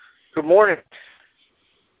Good morning.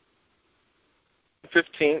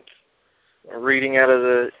 15th, reading out of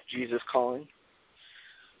the Jesus Calling.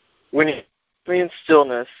 When you be in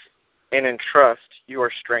stillness and in trust, you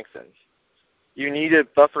are strengthened. You need a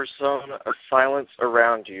buffer zone of silence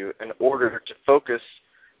around you in order to focus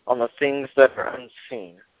on the things that are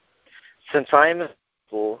unseen. Since I am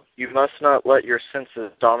invisible, you must not let your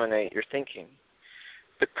senses dominate your thinking.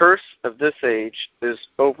 The curse of this age is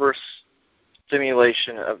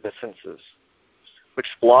overstimulation of the senses, which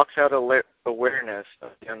blocks out awareness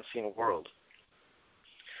of the unseen world.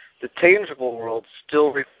 The tangible world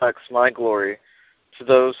still reflects my glory to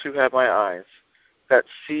those who have my eyes, that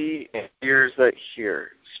see and ears that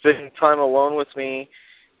hear. Spending time alone with me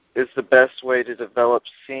is the best way to develop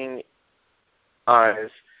seeing eyes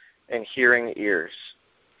and hearing ears.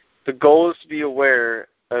 The goal is to be aware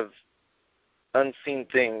of unseen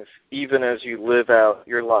things even as you live out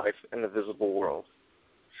your life in the visible world.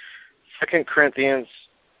 2 Corinthians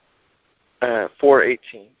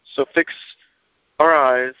 4:18. So fix our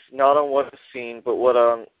eyes not on what is seen, but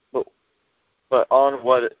on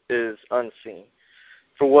what is unseen.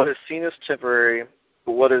 For what is seen is temporary,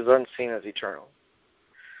 but what is unseen is eternal.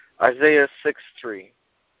 Isaiah 6:3.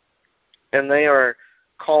 And they are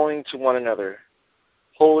calling to one another,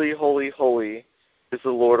 Holy, holy, holy is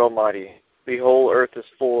the Lord Almighty. The whole earth is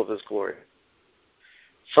full of His glory.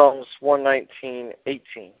 Psalms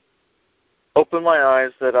 119:18. Open my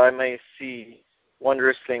eyes that I may see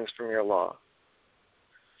wondrous things from your law.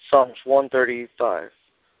 Psalms 135.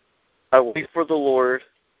 I wait for the Lord,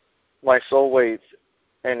 my soul waits,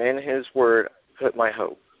 and in His word put my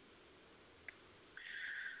hope.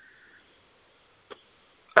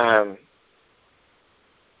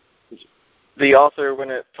 The author, when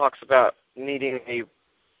it talks about needing a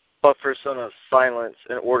buffer zone of silence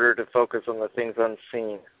in order to focus on the things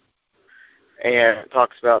unseen, and it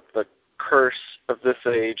talks about the curse of this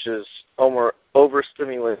age is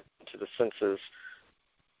overstimulation to the senses,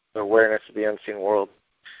 the awareness of the unseen world.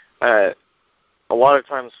 A lot of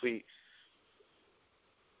times we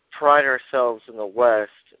pride ourselves in the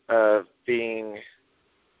West of being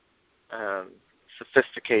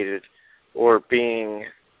sophisticated or being,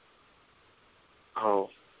 I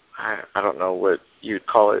don't know what you'd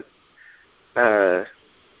call it,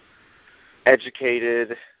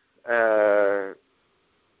 educated.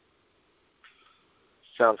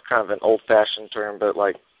 Sounds kind of an old-fashioned term, but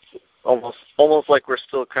like almost like we're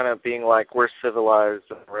still kind of being like we're civilized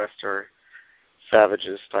and the rest are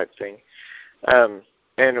savages type thing.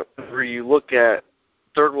 And where you look at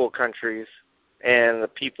third world countries and the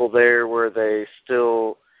people there where they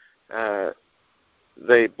still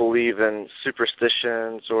they believe in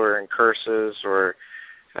superstitions or in curses, or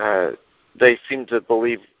they seem to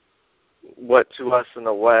believe what to us in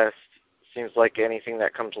the West seems like anything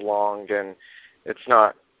that comes along, and it's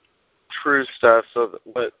not true stuff. So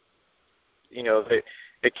what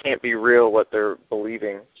it can't be real what they're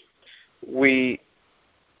believing.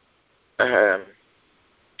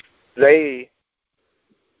 They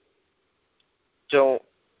don't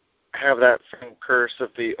have that same curse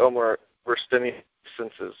of the overstimulated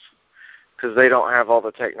senses because they don't have all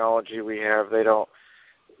the technology we have. They don't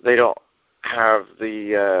have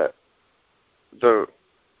the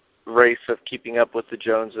race of keeping up with the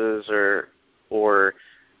Joneses or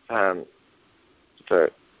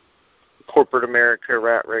the corporate America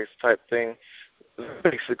rat race type thing.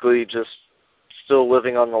 Basically just still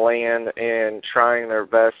living on the land and trying their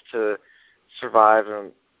best to survive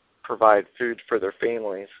and provide food for their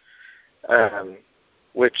families,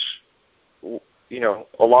 which,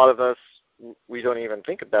 a lot of us, we don't even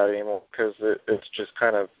think about it anymore because it's just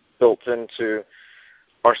kind of built into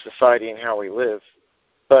our society and how we live.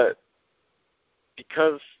 But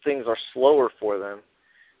because things are slower for them,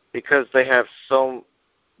 because they have so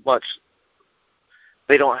much,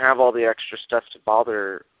 they don't have all the extra stuff to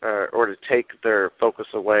bother or to take their focus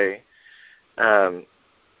away.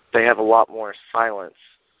 They have a lot more silence.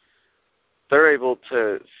 They're able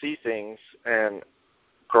to see things and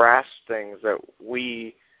grasp things that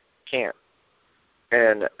we can't.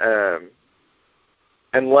 And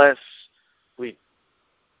unless we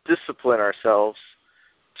discipline ourselves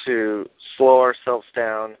to slow ourselves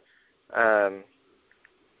down, I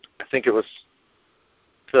think it was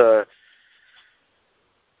the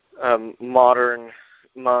modern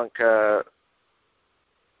monk, no,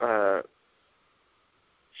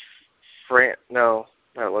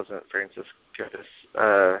 that wasn't Francis Curtis.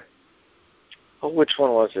 Which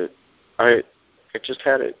one was it? I just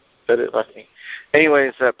had it, but it left me.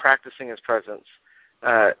 Anyways, practicing his presence.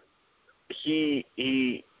 He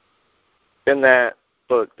in that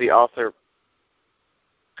book, the author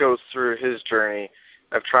goes through his journey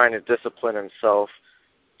of trying to discipline himself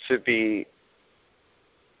to be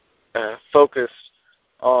focused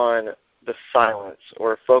on the silence,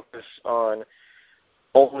 or focused on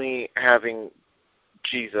only having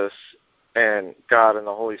Jesus and God and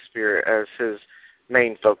the Holy Spirit as his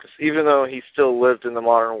main focus. Even though he still lived in the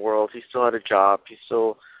modern world, he still had a job, he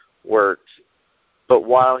still worked, but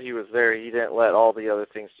while he was there, he didn't let all the other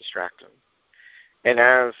things distract him. And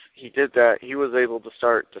as he did that, he was able to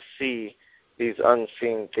start to see these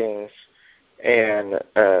unseen things and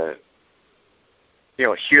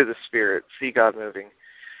hear the Spirit, see God moving.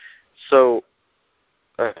 So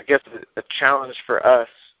I guess a challenge for us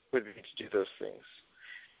would be to do those things.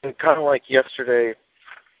 And kind of like yesterday,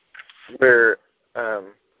 where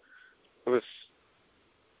it was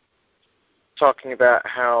talking about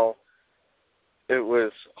how it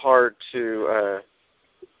was hard to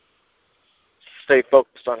stay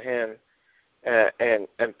focused on him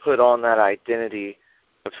and put on that identity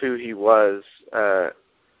of who he was,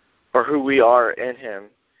 or who we are in him,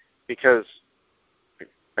 because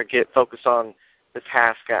I get focused on the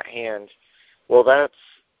task at hand. Well, that's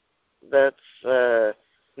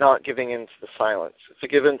not giving into the silence. To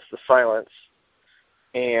give into the silence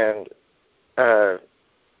and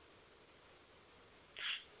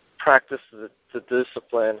practice the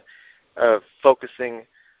discipline of focusing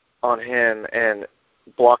on him and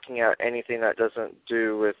blocking out anything that doesn't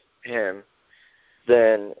do with him,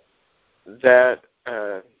 then that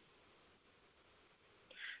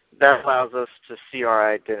allows us to see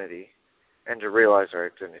our identity and to realize our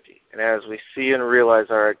identity. And as we see and realize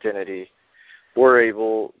our identity, we're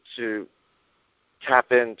able to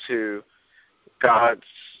tap into God's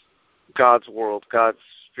world, God's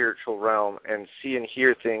spiritual realm, and see and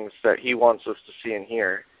hear things that he wants us to see and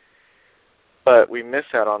hear. But we miss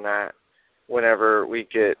out on that whenever we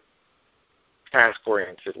get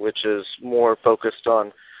task-oriented, which is more focused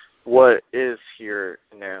on what is here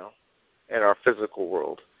now in our physical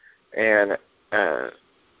world, and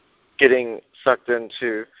getting sucked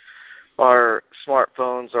into our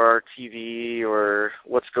smartphones or our TV or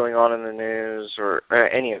what's going on in the news or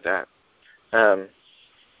any of that. That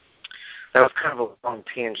was kind of a long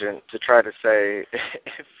tangent to try to say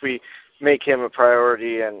if we make him a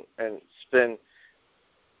priority and spend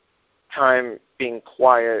time being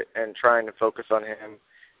quiet and trying to focus on him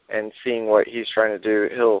and seeing what he's trying to do,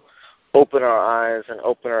 he'll open our eyes and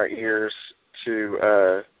open our ears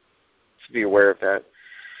to be aware of that.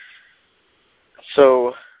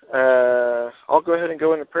 So I'll go ahead and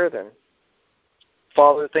go into prayer then.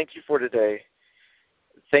 Father, thank you for today.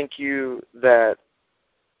 Thank you that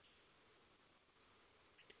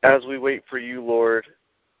as we wait for you, Lord,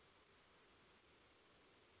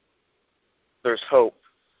 there's hope,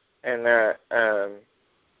 and that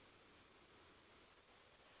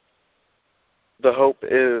the hope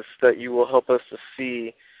is that you will help us to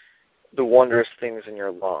see the wondrous things in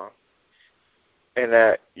your law, and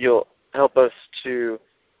that you'll help us to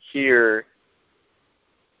hear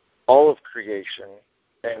all of creation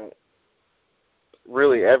and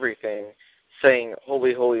really everything saying,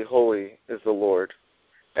 holy, holy, holy is the Lord,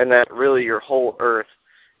 and that really your whole earth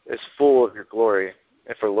is full of your glory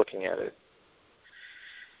if we're looking at it.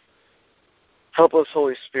 Help us,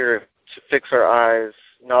 Holy Spirit, to fix our eyes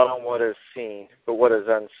not on what is seen, but what is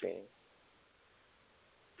unseen.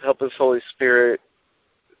 Help us, Holy Spirit,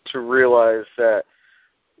 to realize that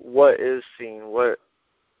what is seen,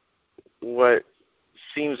 what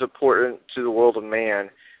seems important to the world of man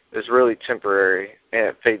is really temporary, and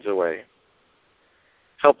it fades away.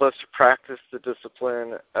 Help us to practice the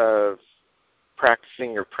discipline of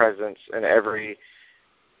practicing your presence in every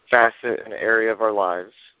facet and area of our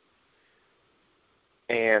lives.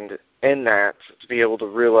 And in that, to be able to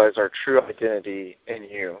realize our true identity in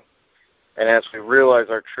you. And as we realize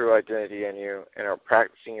our true identity in you and are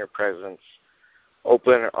practicing your presence,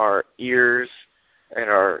 open our ears and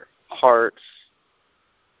our hearts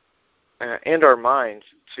and our minds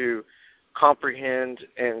to comprehend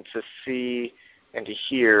and to see and to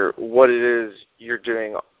hear what it is you're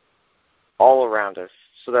doing all around us,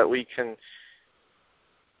 so that we can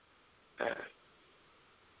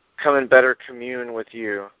come in better commune with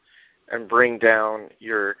you and bring down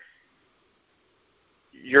your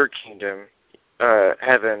kingdom,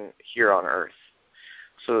 heaven here on earth.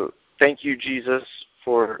 So thank you, Jesus,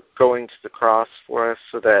 for going to the cross for us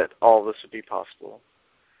so that all this would be possible.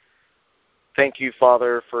 Thank you,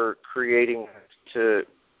 Father, for creating us to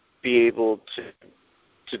be able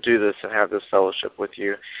to do this and have this fellowship with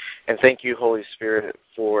you. And thank you, Holy Spirit,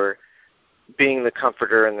 for being the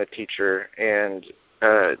comforter and the teacher and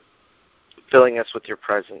filling us with your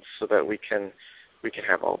presence so that we can we can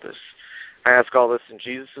have all this. I ask all this in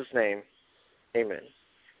Jesus' name. Amen.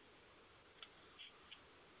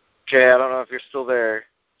 Okay, I don't know if you're still there.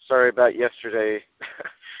 Sorry about yesterday.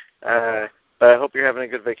 But I hope you're having a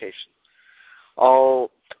good vacation.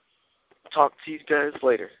 I'll talk to you guys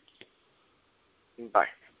later. Bye.